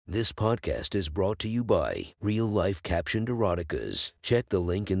This podcast is brought to you by Real Life Captioned Eroticas. Check the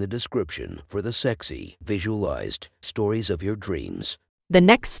link in the description for the sexy, visualized stories of your dreams. The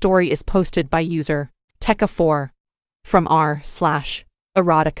next story is posted by user Tekka4 from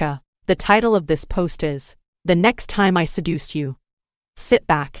r/erotica. The title of this post is The Next Time I Seduced You. Sit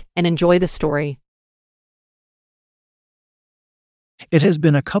back and enjoy the story. It has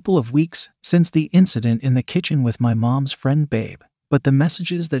been a couple of weeks since the incident in the kitchen with my mom's friend Babe, but the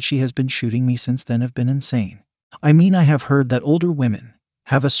messages that she has been shooting me since then have been insane. I mean, I have heard that older women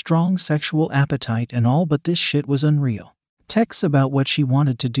have a strong sexual appetite and all, but this shit was unreal. Texts about what she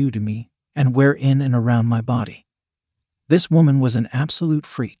wanted to do to me and where in and around my body. This woman was an absolute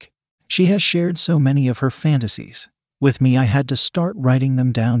freak. She has shared so many of her fantasies with me I had to start writing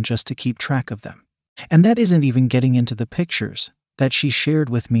them down just to keep track of them. And that isn't even getting into the pictures that she shared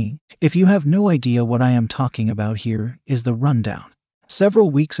with me. If you have no idea what I am talking about, here is the rundown.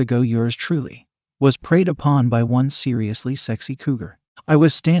 Several weeks ago, yours truly was preyed upon by one seriously sexy cougar. I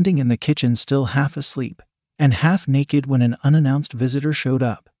was standing in the kitchen still half asleep and half naked when an unannounced visitor showed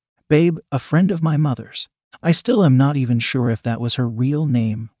up. Babe, a friend of my mother's. I still am not even sure if that was her real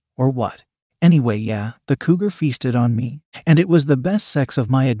name or what. Anyway, yeah, the cougar feasted on me, and it was the best sex of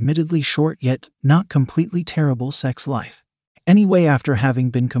my admittedly short yet not completely terrible sex life. Anyway, after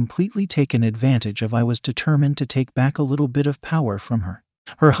having been completely taken advantage of, I was determined to take back a little bit of power from her.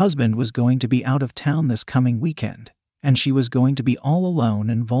 Her husband was going to be out of town this coming weekend, and she was going to be all alone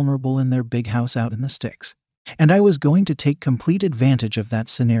and vulnerable in their big house out in the sticks. And I was going to take complete advantage of that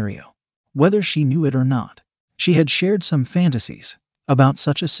scenario. Whether she knew it or not, she had shared some fantasies about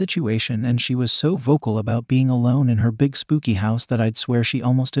such a situation, and she was so vocal about being alone in her big spooky house that I'd swear she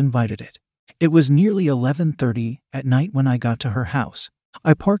almost invited it. It was nearly 11:30 at night when I got to her house.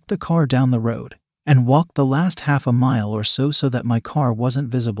 I parked the car down the road and walked the last half a mile or so that my car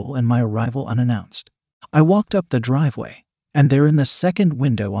wasn't visible and my arrival unannounced. I walked up the driveway, and there in the second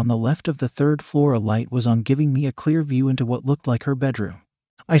window on the left of the third floor a light was on, giving me a clear view into what looked like her bedroom.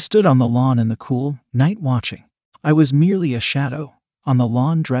 I stood on the lawn in the cool night watching. I was merely a shadow on the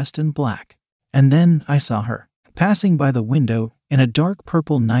lawn dressed in black. And then I saw her passing by the window in a dark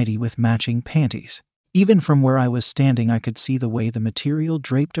purple nightie with matching panties. Even from where I was standing, I could see the way the material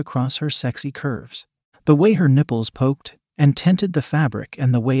draped across her sexy curves, the way her nipples poked and tinted the fabric,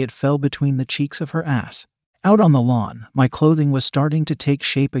 and the way it fell between the cheeks of her ass. Out on the lawn, my clothing was starting to take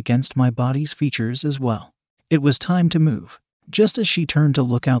shape against my body's features as well. It was time to move. Just as she turned to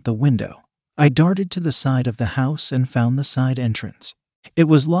look out the window, I darted to the side of the house and found the side entrance. It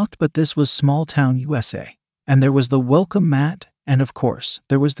was locked, but this was small town USA, and there was the welcome mat, and of course,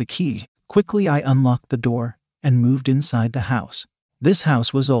 there was the key. Quickly I unlocked the door and moved inside the house. This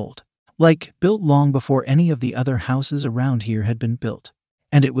house was old, like built long before any of the other houses around here had been built.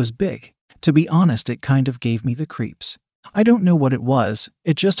 And it was big. To be honest, it kind of gave me the creeps. I don't know what it was,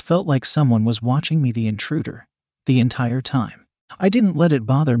 it just felt like someone was watching me, the intruder, the entire time. I didn't let it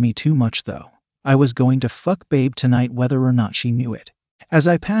bother me too much though. I was going to fuck Babe tonight whether or not she knew it. As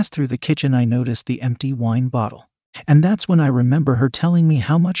I passed through the kitchen, I noticed the empty wine bottle. And that's when I remember her telling me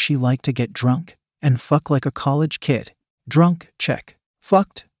how much she liked to get drunk and fuck like a college kid. Drunk, check.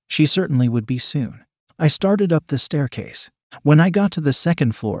 Fucked, she certainly would be soon. I started up the staircase. When I got to the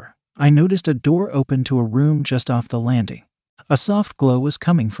second floor, I noticed a door open to a room just off the landing. A soft glow was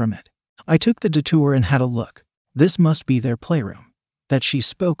coming from it. I took the detour and had a look. This must be their playroom that she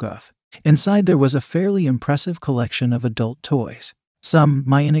spoke of. Inside there was a fairly impressive collection of adult toys. Some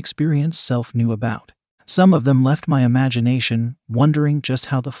my inexperienced self knew about. Some of them left my imagination wondering just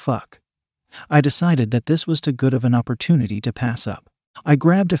how the fuck. I decided that this was too good of an opportunity to pass up. I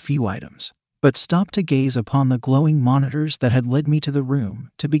grabbed a few items, but stopped to gaze upon the glowing monitors that had led me to the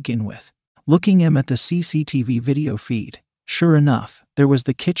room to begin with. Looking at the CCTV video feed, sure enough, there was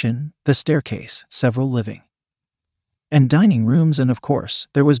the kitchen, the staircase, several living and dining rooms, and of course,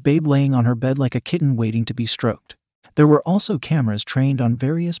 there was Babe laying on her bed like a kitten waiting to be stroked. There were also cameras trained on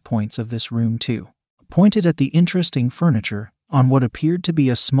various points of this room too, pointed at the interesting furniture on what appeared to be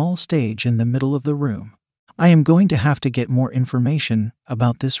a small stage in the middle of the room. I am going to have to get more information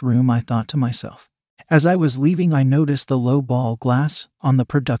about this room, I thought to myself. As I was leaving, I noticed the low ball glass on the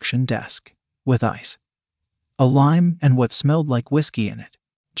production desk, with ice, a lime, and what smelled like whiskey in it.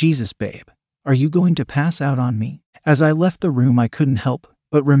 Jesus, Babe, are you going to pass out on me? As I left the room, I couldn't help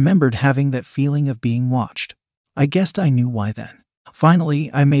but remembered having that feeling of being watched. I guessed I knew why then. Finally,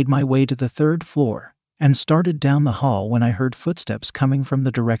 I made my way to the third floor and started down the hall when I heard footsteps coming from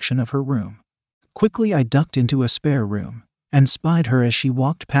the direction of her room. Quickly, I ducked into a spare room and spied her as she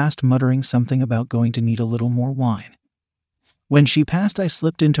walked past, muttering something about going to need a little more wine. When she passed, I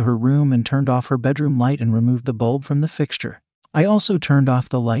slipped into her room and turned off her bedroom light and removed the bulb from the fixture. I also turned off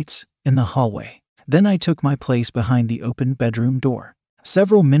the lights in the hallway. Then I took my place behind the open bedroom door.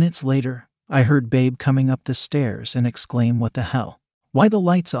 Several minutes later, I heard Babe coming up the stairs and exclaim, "What the hell? Why the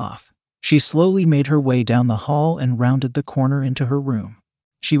lights off?" She slowly made her way down the hall and rounded the corner into her room.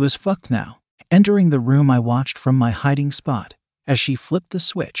 She was fucked now. Entering the room, I watched from my hiding spot as she flipped the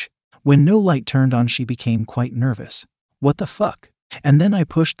switch. When no light turned on, she became quite nervous. "What the fuck?" And then I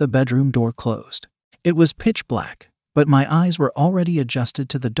pushed the bedroom door closed. It was pitch black, but my eyes were already adjusted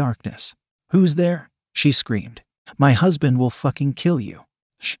to the darkness. "Who's there?" she screamed. "My husband will fucking kill you."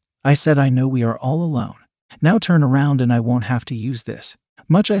 "Shh," I said. "I know we are all alone. Now turn around and I won't have to use this."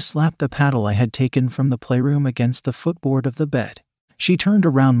 I slapped the paddle I had taken from the playroom against the footboard of the bed. She turned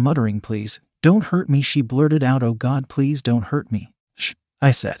around muttering, "Please, don't hurt me," she blurted out. "Oh God, please don't hurt me." "Shh," I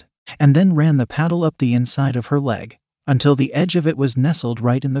said, and then ran the paddle up the inside of her leg until the edge of it was nestled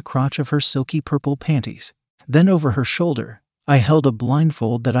right in the crotch of her silky purple panties. Then over her shoulder, I held a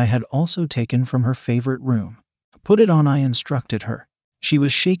blindfold that I had also taken from her favorite room. "Put it on," I instructed her. She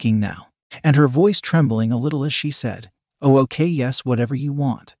was shaking now, and her voice trembling a little as she said, "Oh, okay, yes, whatever you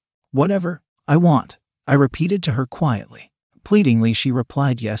want." "Whatever I want," I repeated to her quietly. Pleadingly she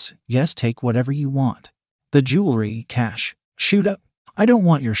replied, "Yes, yes, take whatever you want. The jewelry, cash, shoot up." "I don't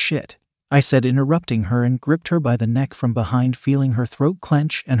want your shit," I said, interrupting her, and gripped her by the neck from behind, feeling her throat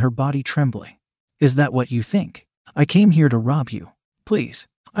clench and her body trembling. "Is that what you think? I came here to rob you. Please,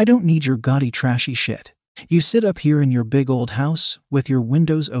 I don't need your gaudy trashy shit. You sit up here in your big old house with your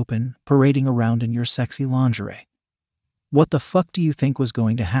windows open, parading around in your sexy lingerie. What the fuck do you think was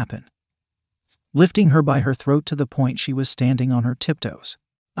going to happen?" Lifting her by her throat to the point she was standing on her tiptoes.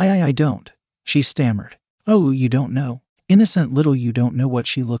 I don't," she stammered. "Oh, you don't know? Innocent little you don't know what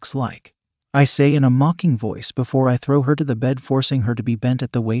she looks like," I say in a mocking voice before I throw her to the bed, forcing her to be bent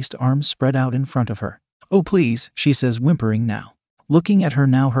at the waist, arms spread out in front of her. "Oh please," she says, whimpering now. Looking at her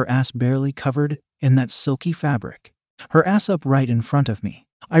now, her ass barely covered in that silky fabric. Her ass up right in front of me.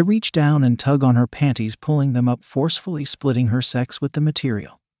 I reach down and tug on her panties, pulling them up, forcefully splitting her sex with the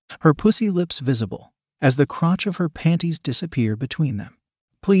material. Her pussy lips visible as the crotch of her panties disappear between them.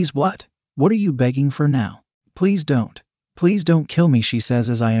 "Please, what? What are you begging for now? Please don't. Please don't kill me," she says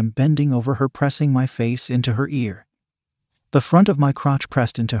as I am bending over her, pressing my face into her ear. The front of my crotch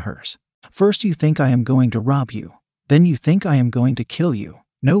pressed into hers. "First you think I am going to rob you. Then you think I am going to kill you.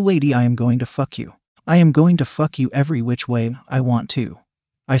 No lady, I am going to fuck you. I am going to fuck you every which way I want to."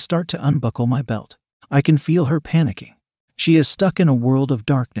 I start to unbuckle my belt. I can feel her panicking. She is stuck in a world of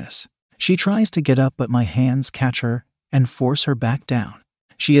darkness. She tries to get up, but my hands catch her and force her back down.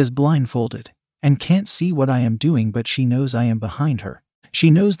 She is blindfolded and can't see what I am doing, but she knows I am behind her.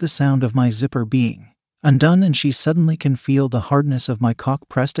 She knows the sound of my zipper being undone, and she suddenly can feel the hardness of my cock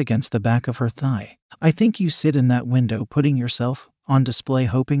pressed against the back of her thigh. "I think you sit in that window, putting yourself on display,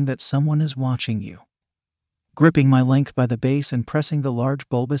 hoping that someone is watching you." Gripping my length by the base and pressing the large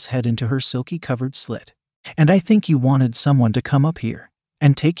bulbous head into her silky covered slit. "And I think you wanted someone to come up here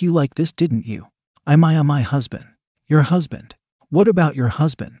and take you like this, didn't you? My husband. Your husband. What about your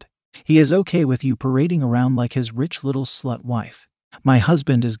husband? He is okay with you parading around like his rich little slut wife. My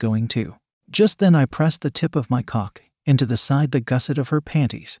husband is going too." Just then I pressed the tip of my cock into the gusset of her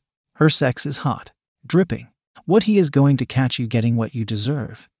panties. Her sex is hot, dripping. "What, he is going to catch you getting what you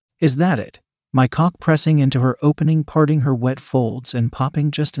deserve? Is that it?" My cock pressing into her opening, parting her wet folds and popping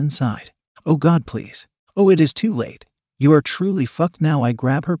just inside. "Oh God, please. Oh, it is too late. You are truly fucked now." I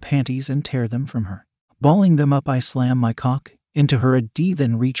grab her panties and tear them from her. Balling them up, I slam my cock into her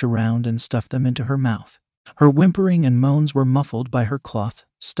then reach around and stuff them into her mouth. Her whimpering and moans were muffled by her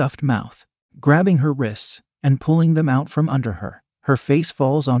cloth-stuffed mouth. Grabbing her wrists and pulling them out from under her, her face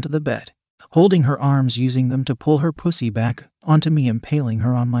falls onto the bed, holding her arms, using them to pull her pussy back onto me, impaling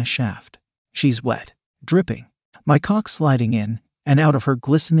her on my shaft. She's wet, dripping, my cock sliding in and out of her,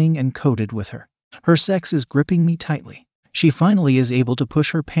 glistening and coated with her. Her sex is gripping me tightly. She finally is able to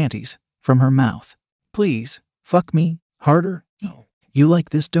push her panties from her mouth. "Please, fuck me, harder." "No. You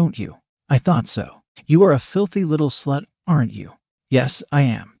like this, don't you?" "I thought so. You are a filthy little slut, aren't you?" "Yes, I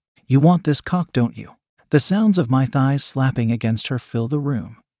am. You want this cock, don't you?" The sounds of my thighs slapping against her fill the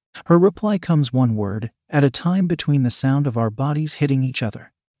room. Her reply comes one word at a time between the sound of our bodies hitting each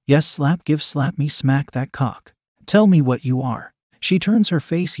other. "Yes, slap, give, slap me, smack that cock. Tell me what you are." She turns her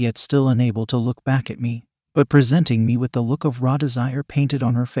face, yet still unable to look back at me, but presenting me with the look of raw desire painted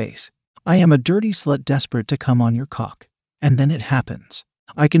on her face. "I am a dirty slut, desperate to come on your cock." And then it happens.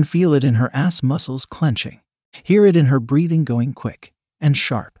 I can feel it in her ass muscles clenching. Hear it in her breathing going quick and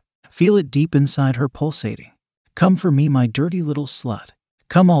sharp. Feel it deep inside her pulsating. Come for me, my dirty little slut.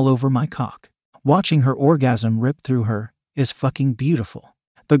 Come all over my cock. Watching her orgasm rip through her is fucking beautiful.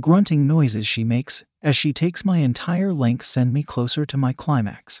 The grunting noises she makes as she takes my entire length send me closer to my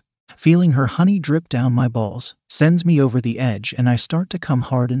climax. Feeling her honey drip down my balls sends me over the edge and I start to come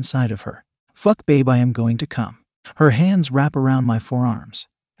hard inside of her. Fuck babe, I am going to come. Her hands wrap around my forearms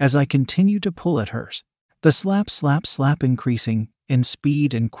as I continue to pull at hers. The slap slap slap increasing in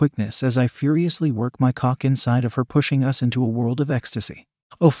speed and quickness as I furiously work my cock inside of her, pushing us into a world of ecstasy.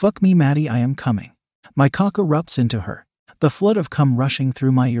 Oh fuck me Maddie, I am coming. My cock erupts into her. The flood of cum rushing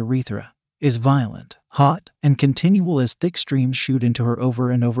through my urethra is violent, hot, and continual as thick streams shoot into her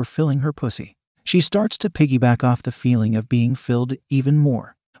over and over, filling her pussy. She starts to piggyback off the feeling of being filled even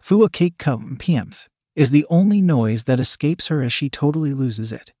more. Fua cake cum piemph is the only noise that escapes her as she totally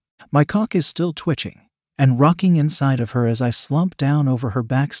loses it. My cock is still twitching and rocking inside of her as I slump down over her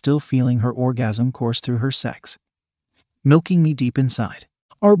back, still feeling her orgasm course through her sex, milking me deep inside.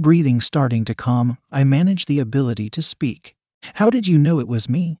 Our breathing starting to calm, I manage the ability to speak. How did you know it was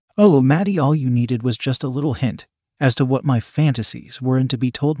me? Oh, Maddie, all you needed was just a little hint as to what my fantasies were, and to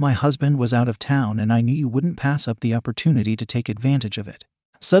be told my husband was out of town, and I knew you wouldn't pass up the opportunity to take advantage of it.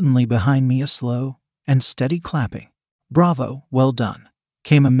 Suddenly behind me, a slow and steady clapping. Bravo, well done,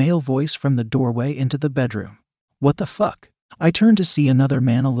 came a male voice from the doorway into the bedroom. What the fuck? I turned to see another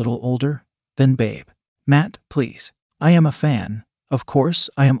man a little older than Babe. Matt, please. I am a fan. Of course,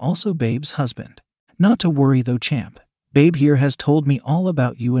 I am also Babe's husband. Not to worry though, champ. Babe here has told me all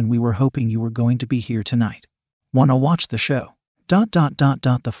about you and we were hoping you were going to be here tonight. Wanna watch the show? ...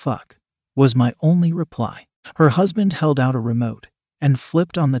 The fuck? Was my only reply. Her husband held out a remote and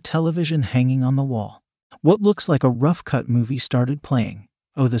flipped on the television hanging on the wall. What looks like a rough cut movie started playing.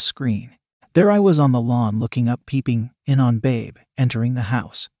 Oh, the screen. There I was on the lawn looking up, peeping in on Babe entering the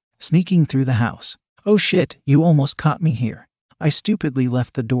house. Sneaking through the house. Oh shit, you almost caught me here. I stupidly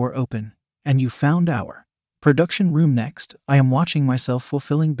left the door open, and you found our production room. Next, I am watching myself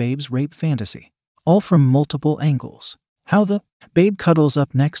fulfilling Babe's rape fantasy, all from multiple angles. How the... Babe cuddles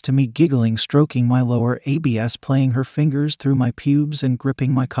up next to me, giggling, stroking my lower abs, playing her fingers through my pubes and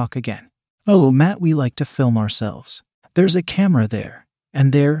gripping my cock again. Oh, Matt, we like to film ourselves. There's a camera there,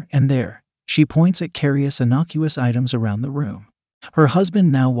 and there, and there. She points at curious, innocuous items around the room. Her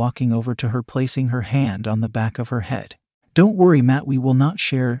husband now walking over to her, placing her hand on the back of her head. Don't worry, Matt, we will not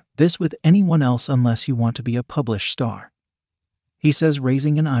share this with anyone else unless you want to be a published star, he says,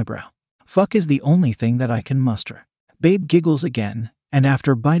 raising an eyebrow. Fuck is the only thing that I can muster. Babe giggles again, and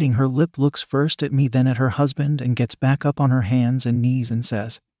after biting her lip, looks first at me, then at her husband, and gets back up on her hands and knees and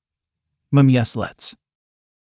says, yes, let's.